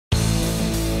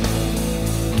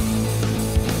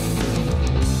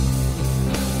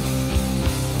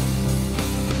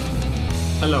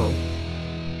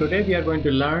Today we are going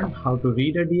to learn how to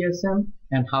read a DSM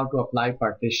and how to apply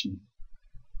partitioning.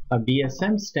 A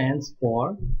DSM stands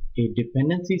for a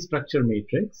Dependency Structure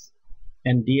Matrix,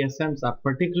 and DSMs are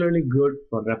particularly good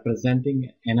for representing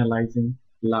and analyzing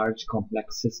large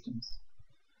complex systems.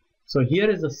 So here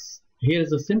is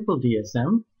a simple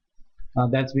DSM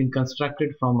that's been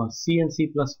constructed from a C and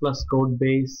C++ code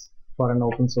base for an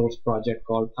open source project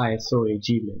called ISO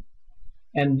AGlib.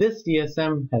 And this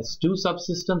DSM has two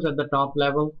subsystems at the top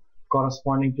level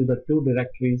corresponding to the two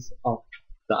directories of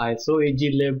the ISO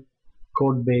AGlib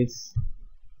code base.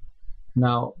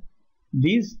 Now,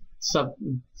 these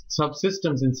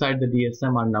subsystems inside the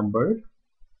DSM are numbered.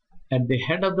 At the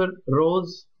head of the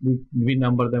rows, we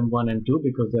number them 1 and 2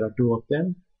 because there are two of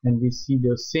them, and we see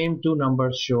those same two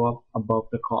numbers show up above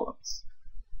the columns.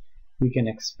 We can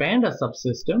expand a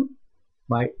subsystem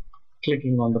by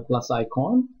clicking on the plus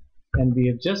icon, and we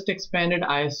have just expanded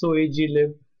ISO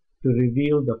AGlib to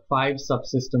reveal the 5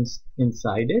 subsystems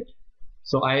inside it.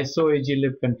 So ISO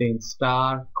AGlib contains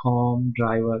star, com,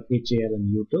 driver, HAL,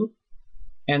 and util.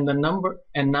 And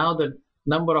now the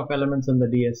number of elements in the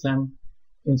DSM,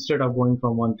 instead of going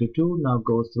from 1 to 2, now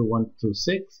goes through 1 through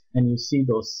 6, and you see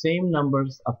those same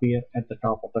numbers appear at the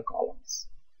top of the columns.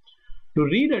 To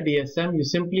read a DSM, you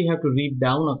simply have to read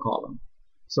down a column.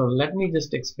 So let me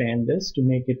just expand this to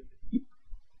make it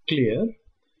clear.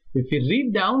 If you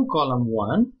read down column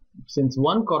 1, since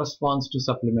 1 corresponds to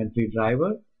supplementary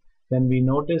driver, then we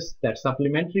notice that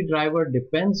supplementary driver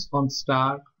depends on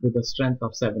star with a strength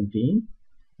of 17.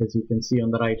 As you can see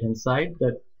on the right hand side,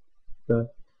 that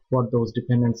what those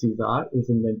dependencies are is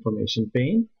in the information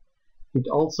pane. It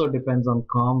also depends on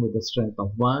com with a strength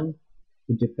of 1.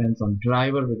 It depends on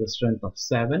driver with a strength of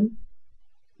 7.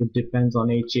 It depends on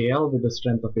HAL with a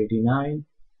strength of 89.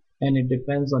 And it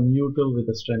depends on util with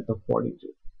a strength of 42.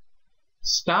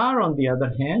 Star, on the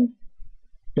other hand,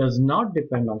 does not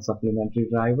depend on supplementary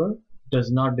driver,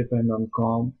 does not depend on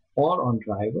com or on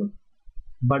driver,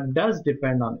 but does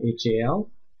depend on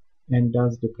HAL and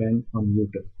does depend on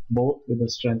util, both with a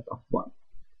strength of 1.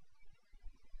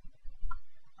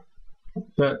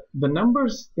 The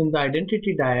numbers in the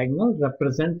identity diagonal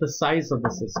represent the size of the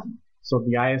system. So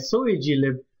the ISO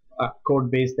AGlib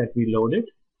code base that we loaded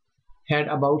had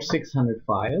about 600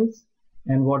 files,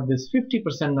 and what this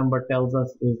 50% number tells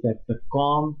us is that the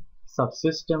com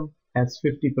subsystem has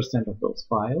 50% of those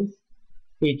files,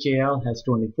 HAL has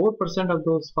 24% of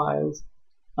those files,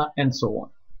 and so on.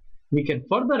 We can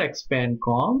further expand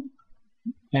com,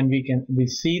 and we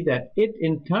see that it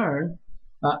in turn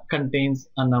contains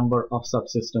a number of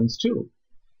subsystems too,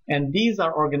 and these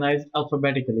are organized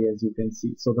alphabetically, as you can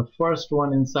see. So the first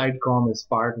one inside com is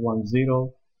part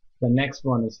 10, the next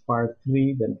one is part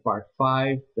 3, then part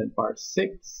 5, then part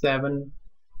 6, 7,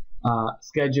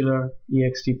 scheduler,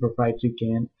 ext, proprietary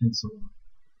can, and so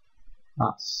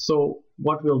on. So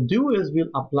what we'll do is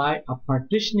we'll apply a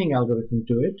partitioning algorithm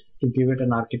to it to give it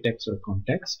an architectural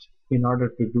context. In order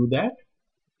to do that,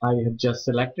 I have just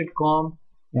selected com,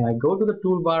 and I go to the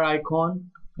toolbar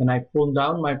icon, and I pull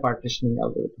down my partitioning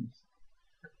algorithms.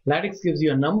 Lattix gives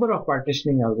you a number of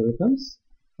partitioning algorithms,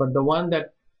 but the one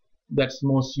that's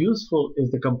most useful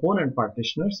is the component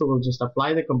partitioner. So we'll just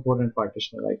apply the component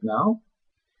partitioner right now.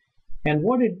 And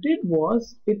what it did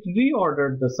was it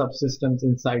reordered the subsystems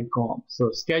inside com. So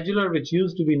scheduler, which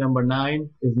used to be number 9,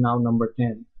 is now number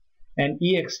 10. And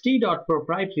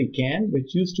ext.proprietary can,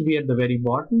 which used to be at the very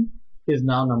bottom, is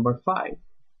now number 5.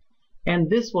 And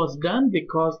this was done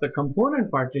because the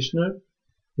component partitioner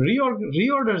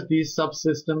reorders these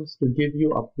subsystems to give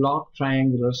you a block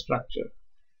triangular structure.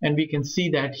 And we can see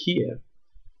that here,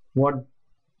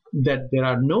 that there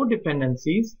are no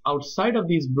dependencies outside of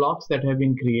these blocks that have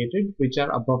been created, which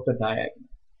are above the diagonal.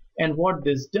 And what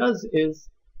this does is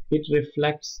it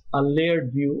reflects a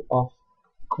layered view of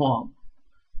com.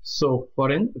 So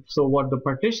what the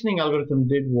partitioning algorithm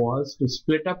did was to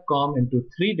split up com into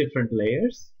 3 different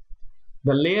layers.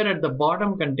 The layer at the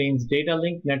bottom contains data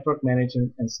link, network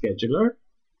management, and scheduler.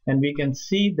 And we can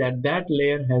see that that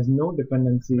layer has no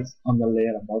dependencies on the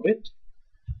layer above it.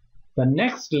 The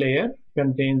next layer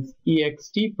contains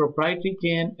ext, proprietary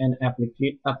can, and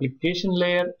application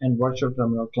layer, and virtual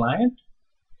terminal client.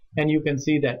 And you can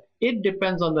see that it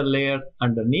depends on the layer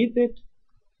underneath it,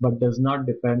 but does not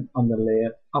depend on the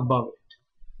layer above it.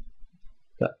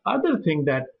 The other thing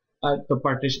that the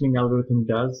partitioning algorithm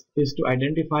does is to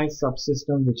identify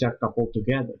subsystems which are coupled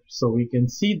together. So we can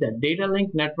see that data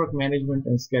link, network management,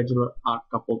 and scheduler are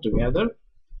coupled together.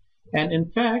 And in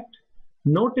fact,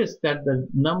 notice that the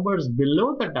numbers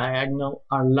below the diagonal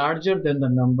are larger than the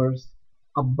numbers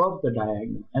above the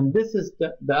diagonal. And this is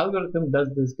the algorithm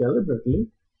does this deliberately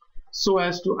so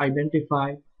as to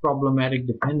identify problematic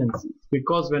dependencies.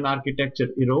 Because when architecture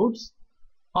erodes,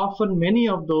 often many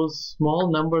of those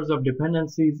small numbers of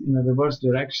dependencies in a reverse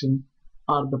direction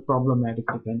are the problematic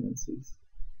dependencies.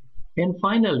 And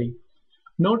finally,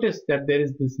 notice that there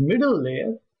is this middle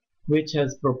layer which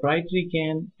has proprietary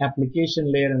CAN,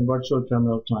 application layer, and virtual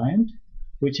terminal client,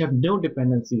 which have no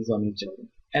dependencies on each other.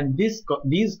 And these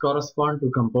correspond to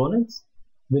components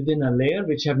within a layer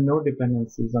which have no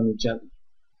dependencies on each other.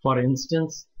 For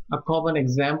instance, a common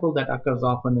example that occurs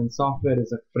often in software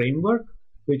is a framework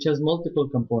which has multiple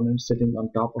components sitting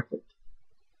on top of it.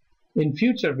 In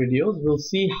future videos, we'll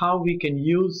see how we can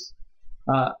use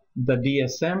the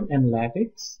DSM and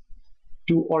Lattix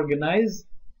to organize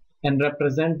and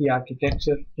represent the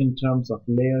architecture in terms of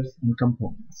layers and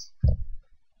components.